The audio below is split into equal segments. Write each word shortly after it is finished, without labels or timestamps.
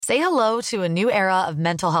Say hello to a new era of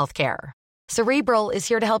mental health care. Cerebral is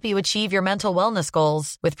here to help you achieve your mental wellness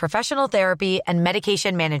goals with professional therapy and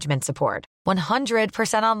medication management support.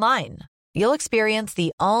 100% online. You'll experience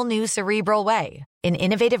the all-new Cerebral Way, an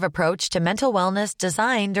innovative approach to mental wellness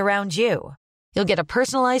designed around you. You'll get a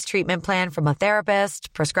personalized treatment plan from a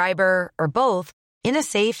therapist, prescriber, or both in a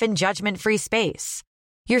safe and judgment-free space.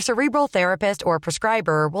 Your Cerebral therapist or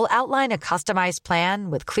prescriber will outline a customized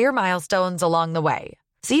plan with clear milestones along the way,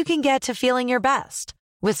 so you can get to feeling your best.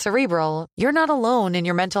 With Cerebral, you're not alone in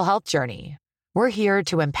your mental health journey. We're here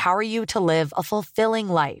to empower you to live a fulfilling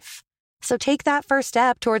life. So take that first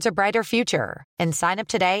step towards a brighter future and sign up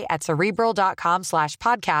today at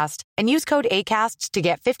Cerebral.com/podcast and use code ACAST to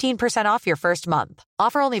get 15% off your first month.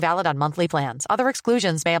 Offer only valid on monthly plans. Other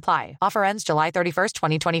exclusions may apply. Offer ends July 31st,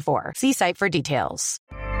 2024. See site for details.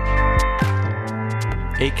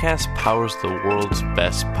 Acast powers the world's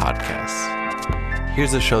best podcasts.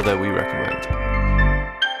 Here's a show that we recommend.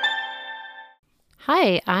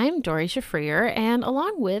 Hi, I'm Dori Shafrir, and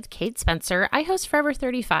along with Kate Spencer, I host Forever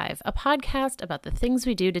 35, a podcast about the things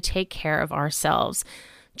we do to take care of ourselves.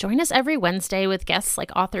 Join us every Wednesday with guests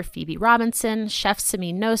like author Phoebe Robinson, chef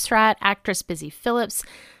Samin Nosrat, actress Busy Phillips,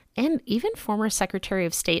 and even former Secretary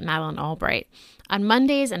of State Madeleine Albright. On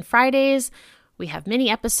Mondays and Fridays, we have mini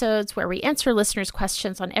episodes where we answer listeners'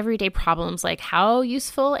 questions on everyday problems like how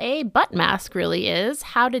useful a butt mask really is,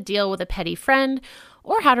 how to deal with a petty friend,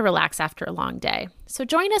 or how to relax after a long day. So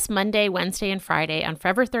join us Monday, Wednesday, and Friday on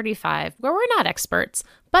Forever 35, where we're not experts,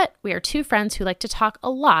 but we are two friends who like to talk a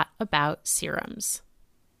lot about serums.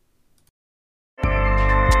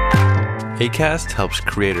 Acast helps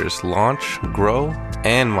creators launch, grow,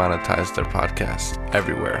 and monetize their podcasts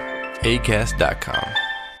everywhere. Acast.com.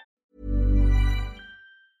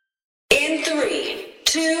 In 3,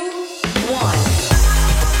 2, 1.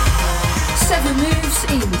 7 moves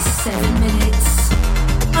in 7 minutes.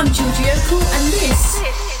 I'm Georgie Okell, and this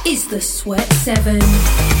is the Sweat 7.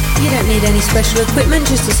 You don't need any special equipment,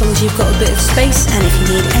 just as long as you've got a bit of space, and if you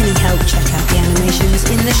need any help, check out the animations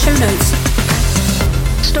in the show notes.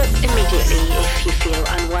 Stop immediately if you feel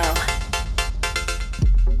unwell.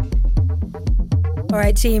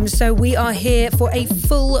 Alright team, so we are here for a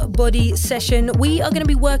full body session. We are going to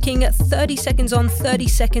be working 30 seconds on, 30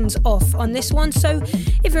 seconds off on this one. So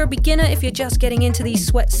if you're a beginner, if you're just getting into these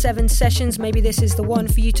Sweat 7 sessions, maybe this is the one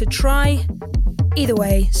for you to try. Either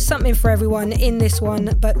way, something for everyone in this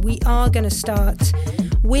one, but we are going to start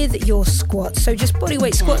with your squats. So just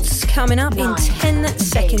bodyweight squats coming up 9, in 10 8,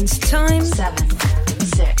 seconds time. 7,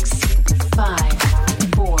 6, 5,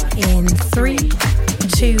 4, in 3,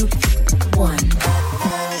 2, 1.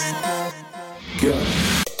 Go.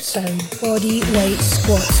 So body weight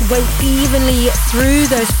squats. Weight evenly through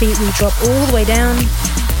those feet. We drop all the way down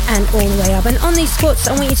and all the way up. And on these squats,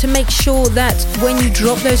 I want you to make sure that when you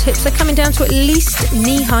drop those hips, they're coming down to at least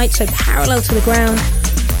knee height, so parallel to the ground.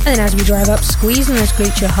 And then as we drive up, squeezing those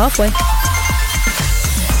glutes, you're halfway.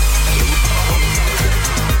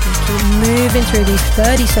 Keep moving through these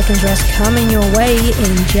 30 seconds rest coming your way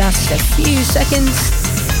in just a few seconds.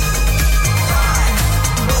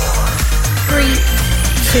 3,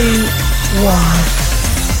 2, 1.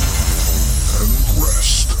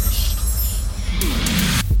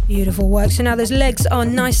 Beautiful work. So now those legs are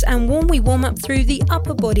nice and warm. We warm up through the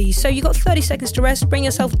upper body. So you've got 30 seconds to rest. Bring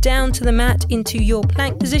yourself down to the mat into your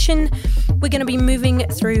plank position. We're going to be moving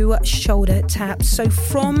through shoulder taps. So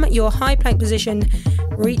from your high plank position,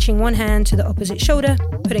 reaching one hand to the opposite shoulder,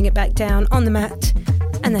 putting it back down on the mat,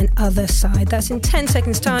 and then other side. That's in 10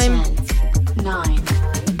 seconds time. 10, 9,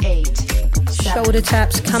 8, 7, shoulder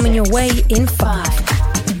taps coming 6, your way in 5,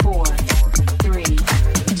 4, 3,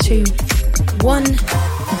 2, 1.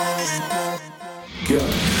 Go.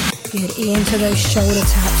 Good, into those shoulder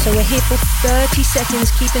taps. So we're here for 30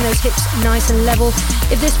 seconds, keeping those hips nice and level.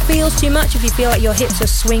 If this feels too much, if you feel like your hips are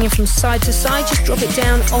swinging from side to side, just drop it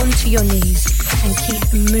down onto your knees and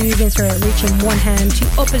keep moving through it, reaching one hand to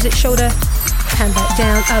opposite shoulder, hand back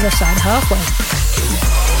down, other side, halfway.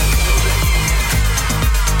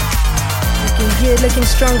 Looking good, looking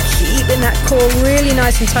strong, keeping that core really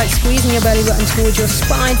nice and tight, squeezing your belly button towards your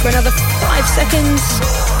spine for another 5 seconds.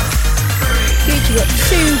 Good, you got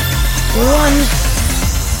 2, 1.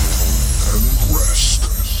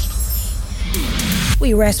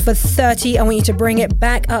 We rest for 30. I want you to bring it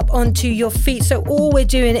back up onto your feet. So all we're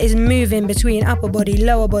doing is moving between upper body,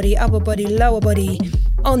 lower body, upper body, lower body.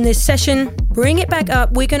 On this session, bring it back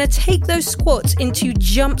up. We're going to take those squats into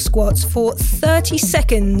jump squats for 30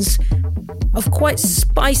 seconds. of quite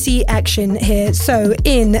spicy action here. So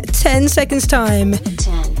in 10 seconds time,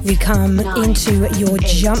 we come into your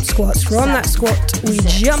jump squats. From that squat, we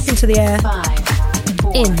jump into the air.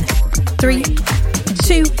 In 3,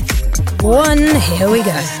 2, 1, here we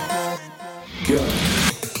go.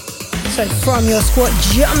 So from your squat,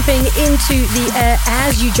 jumping into the air.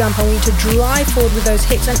 As you jump, I want you to drive forward with those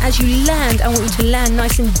hips, and as you land, I want you to land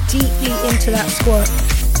nice and deeply into that squat.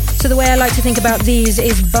 So the way I like to think about these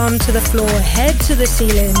is bum to the floor, head to the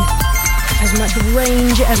ceiling, as much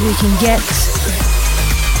range as we can get.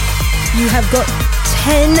 You have got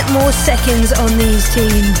 10 more seconds on these,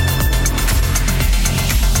 team.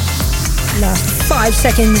 Last 5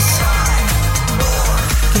 seconds.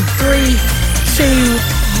 3, 2,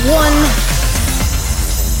 1.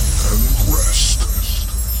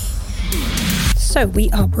 So we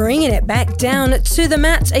are bringing it back down to the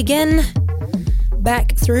mat again.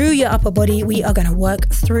 Back through your upper body. We are going to work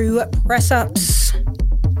through press-ups.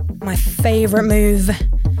 My favorite move.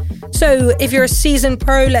 So if you're a seasoned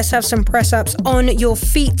pro, let's have some press-ups on your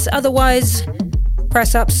feet. Otherwise,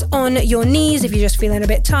 press-ups on your knees. If you're just feeling a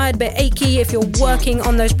bit tired, a bit achy, if you're working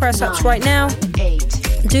on those press-ups right now,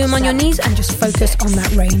 do them on your knees and just focus on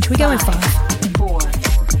that range. We go in 5, 4,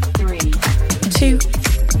 3, 2,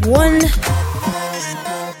 1.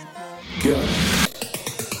 Go.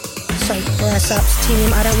 So press-ups,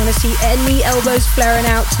 team. I don't want to see any elbows flaring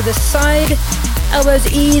out to the side. Elbows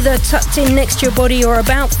either tucked in next to your body or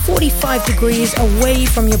about 45 degrees away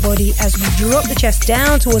from your body as we drop the chest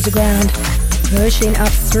down towards the ground, pushing up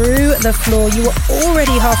through the floor. You are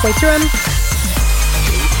already halfway through them.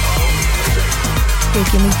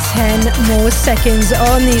 Give me 10 more seconds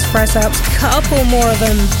on these press-ups. Couple more of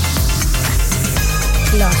them.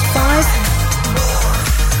 Last 5,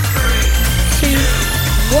 2,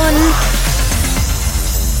 1.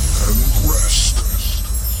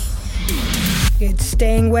 Good.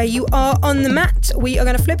 Staying where you are on the mat. We are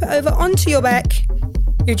going to flip it over onto your back.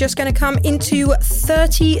 You're just going to come into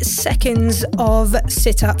 30 seconds of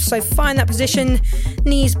sit-ups. So find that position,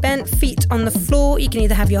 knees bent, feet on the floor. You can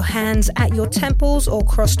either have your hands at your temples or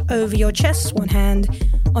crossed over your chest, one hand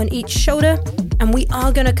on each shoulder. And we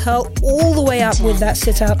are going to curl all the way up 10, with that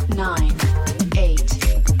sit-up. 9, 8,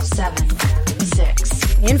 7, 6.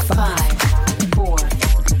 In 5, 4,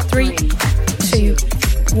 3, 2,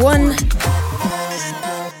 1.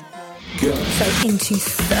 So into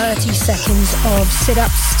 30 seconds of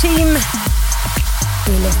sit-ups, team.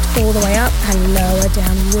 We lift all the way up and lower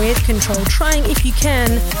down with control. Trying, if you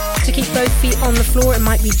can, to keep both feet on the floor. It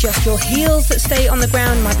might be just your heels that stay on the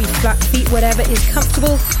ground. It might be flat feet, whatever is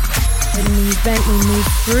comfortable. The knees bent, we move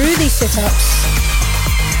through these sit-ups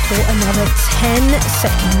for another 10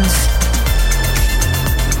 seconds.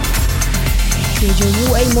 Dude,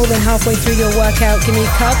 you're way more than halfway through your workout. Give me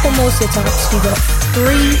a couple more sit-ups. You got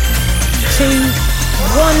 3, 2,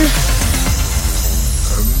 1.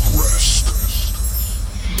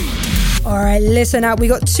 Alright, listen up. We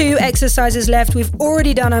got 2 exercises left. We've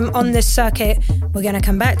already done them on this circuit. We're going to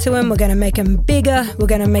come back to them. We're going to make them bigger. We're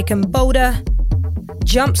going to make them bolder.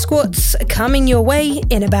 Jump squats coming your way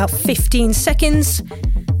in about 15 seconds.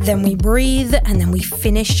 Then we breathe and then we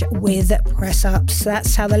finish with press-ups.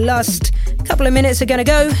 That's how the last couple of minutes are going to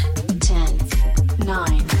go. 10,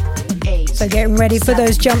 9, 8. So getting ready for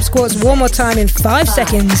those jump squats one more time in 5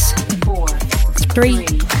 seconds. 4, 3,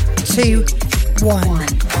 2, 1.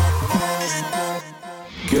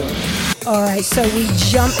 Go. Alright, so we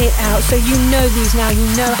jump it out. So you know these now. You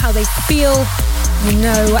know how they feel. You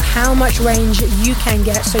know how much range you can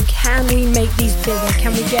get. So can we make these bigger?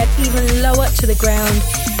 Can we get even lower to the ground?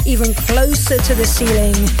 Even closer to the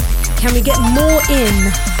ceiling? Can we get more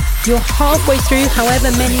in? You're halfway through,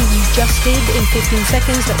 however many you just did in 15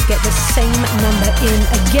 seconds. Let's get the same number in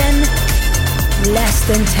again. Less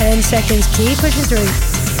than 10 seconds. Keep pushing through.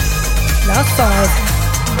 Last 5,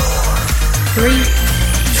 3,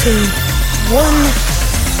 2, 1.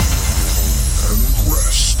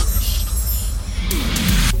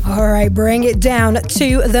 Alright, bring it down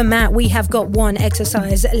to the mat. We have got 1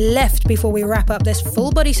 exercise left before we wrap up this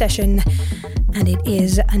full body session. And it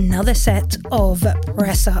is another set of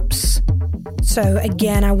press-ups. So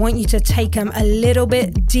again, I want you to take them a little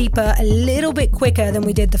bit deeper, a little bit quicker than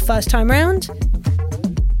we did the first time round.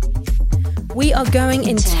 We are going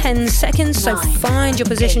in 10 seconds, so find your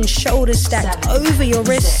position, shoulders stacked over your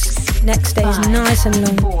wrists. Neck stays nice and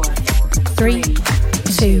long. 3,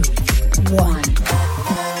 2, 1.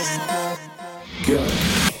 Go.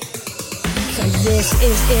 So this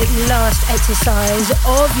is it, last exercise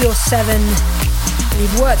of your 7.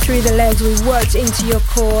 We've worked through the legs, we've worked into your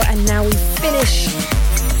core, and now we finish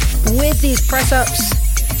with these press-ups.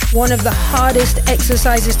 One of the hardest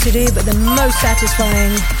exercises to do, but the most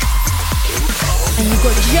satisfying. And you've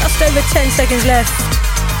got just over 10 seconds left.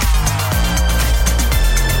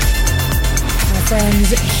 My friends,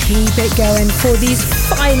 keep it going for these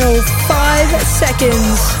final 5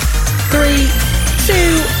 seconds. 3,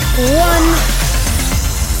 2, 1.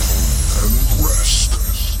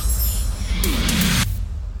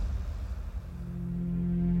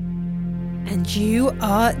 And you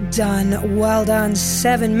are done. Well done.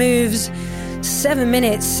 7 moves, 7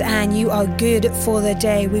 minutes, and you are good for the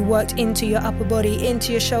day. We worked into your upper body,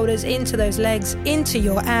 into your shoulders, into those legs, into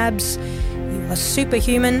your abs. You are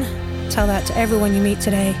superhuman. Tell that to everyone you meet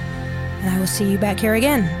today. And I will see you back here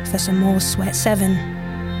again for some more Sweat 7.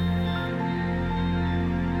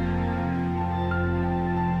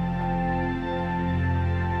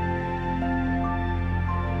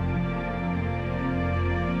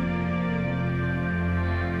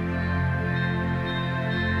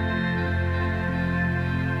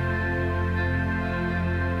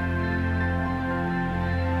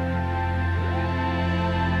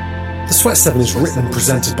 The Sweat 7 is written and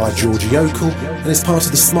presented by Georgie Okell and is part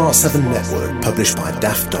of the Smart 7 network, published by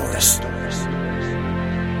Daft Doris.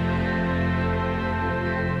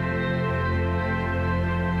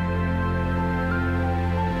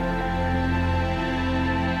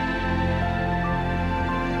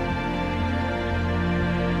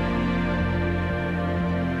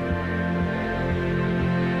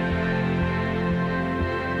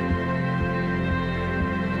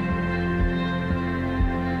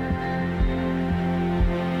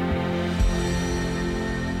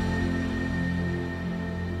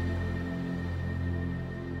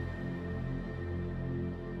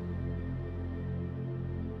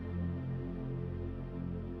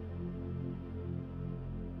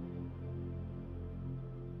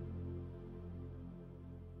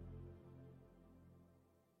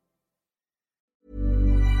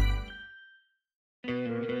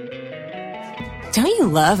 Don't you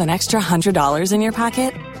love an extra $100 in your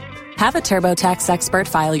pocket? Have a TurboTax expert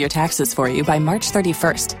file your taxes for you by March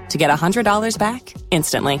 31st to get $100 back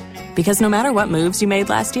instantly. Because no matter what moves you made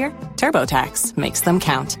last year, TurboTax makes them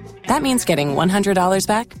count. That means getting $100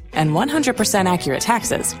 back and 100% accurate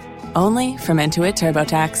taxes, only from Intuit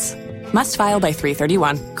TurboTax. Must file by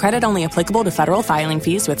 3/31. Credit only applicable to federal filing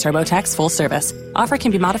fees with TurboTax full service. Offer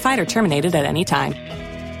can be modified or terminated at any time.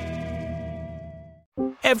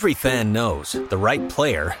 Every fan knows the right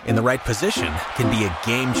player in the right position can be a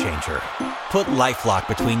game changer. Put LifeLock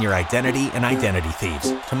between your identity and identity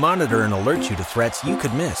thieves to monitor and alert you to threats you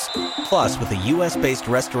could miss. Plus, with a U.S.-based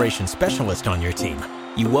restoration specialist on your team,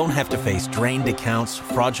 you won't have to face drained accounts,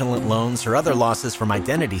 fraudulent loans, or other losses from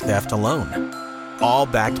identity theft alone. All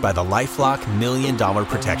backed by the LifeLock $1 Million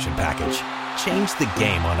Protection Package. Change the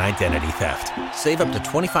game on identity theft. Save up to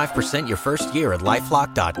 25% your first year at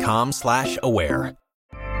LifeLock.com/aware.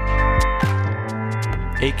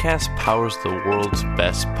 Acast powers the world's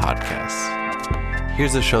best podcasts.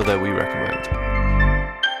 Here's a show that we recommend.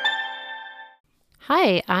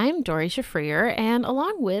 Hi, I'm Dori Shafrir, and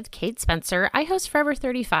along with Kate Spencer, I host Forever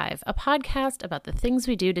 35, a podcast about the things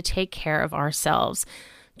we do to take care of ourselves.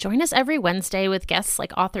 Join us every Wednesday with guests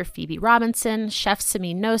like author Phoebe Robinson, chef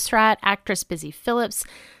Samin Nosrat, actress Busy Phillips,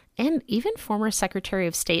 and even former Secretary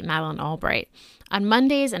of State Madeleine Albright. On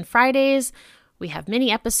Mondays and Fridays, we have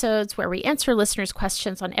mini episodes where we answer listeners'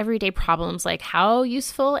 questions on everyday problems like how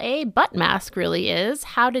useful a butt mask really is,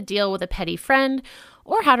 how to deal with a petty friend,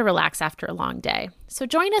 or how to relax after a long day. So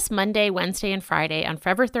join us Monday, Wednesday, and Friday on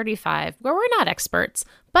Forever 35, where we're not experts,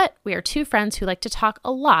 but we are 2 friends who like to talk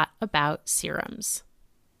a lot about serums.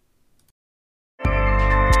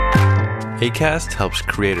 Acast helps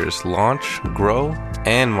creators launch, grow,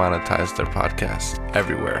 and monetize their podcasts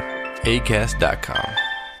everywhere. Acast.com.